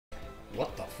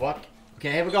fuck?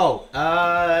 Okay, here we go.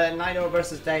 Nidorb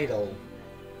versus Daddel.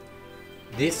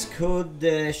 This could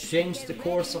change the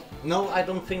course of... No, I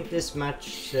don't think this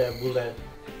match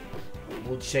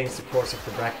will change the course of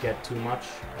the bracket too much.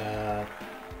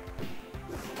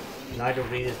 Neither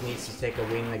really needs to take a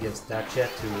win against that yet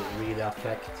to really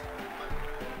affect.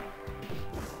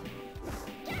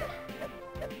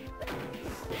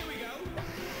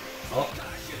 Oh,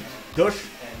 dusch!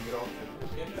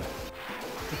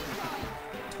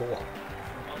 Två.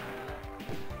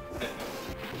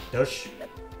 Dusch.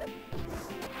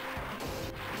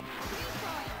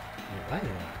 Right.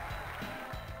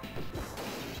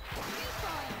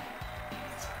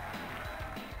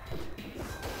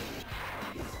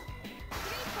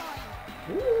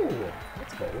 Ooh,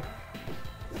 let's go.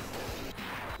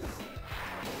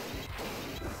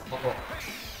 Uh-oh.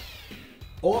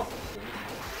 Oh!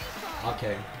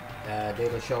 Okay,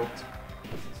 Daddel showed.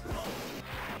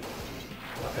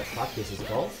 What the fuck, this is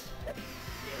golf?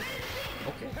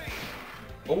 Okay.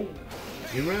 Oh!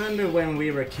 You remember when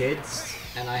we were kids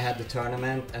and I had the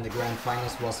tournament and the grand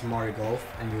finals was Mario Golf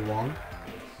and you won?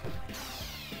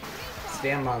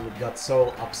 Stenman got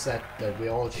so upset that we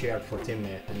all cheered for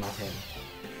Timmy and not him.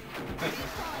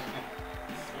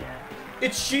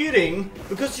 It's cheating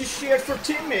because you cheered for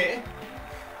Timmy!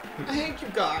 I hate you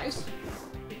guys!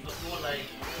 It was more like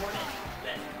more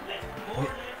left, more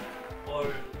left,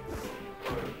 or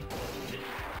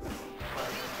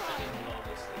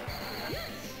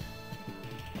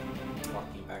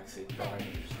Fucking backseat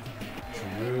drivers.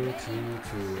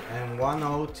 True. And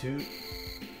 102.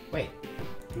 Wait,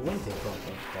 you went in front of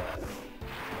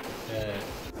the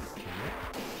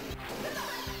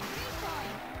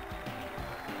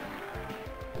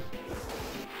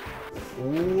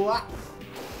what?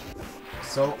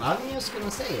 So I'm just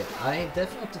gonna say it. I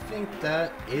definitely think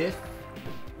that if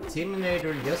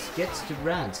Terminator just gets to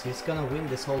Brands, he's gonna win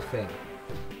this whole thing.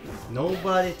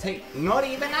 Nobody not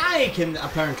even I can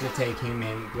apparently take him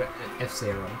in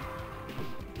F0.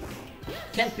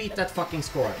 Can't beat that fucking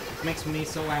score. It makes me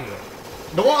so angry.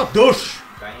 No, douche!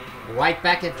 Right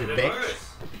back at you, bitch.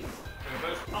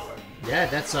 reverse power. Yeah,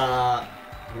 that's a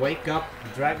wake up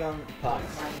dragon punch.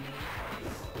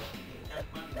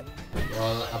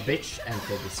 Well, a bitch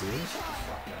entered the scene.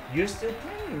 You're still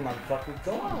playing, motherfucker.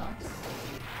 Go on.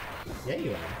 Yeah,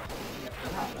 you are.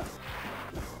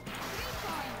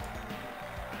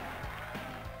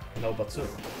 No, but soon.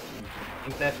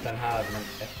 Inte efter den här, men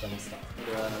efter nästa.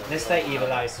 Nästa är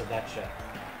Evil Eyes och that shit.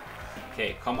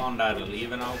 Okay, come on Daddel,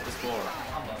 even out the score.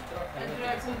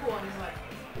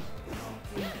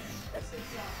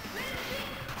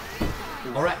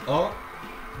 Alright, oh.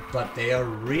 But they are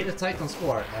really tight on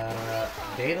score.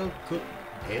 Daddel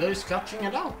is clutching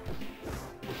it out.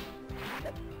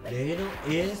 Daddel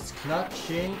is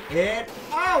clutching it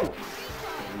out!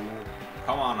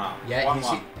 Come on now.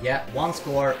 Yeah, one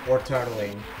score or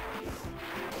turtling.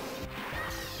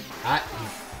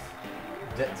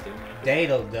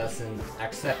 Daddel doesn't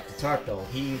accept the turtle.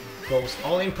 He goes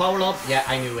all in power lob. Yeah,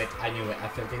 I knew it. I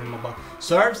felt it in my butt.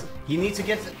 Serves. He needs to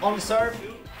get on the serve.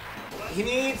 He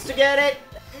needs to get it.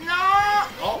 No!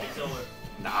 Oh, It's over.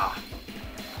 Nah.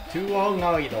 2-0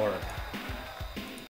 Nidorb.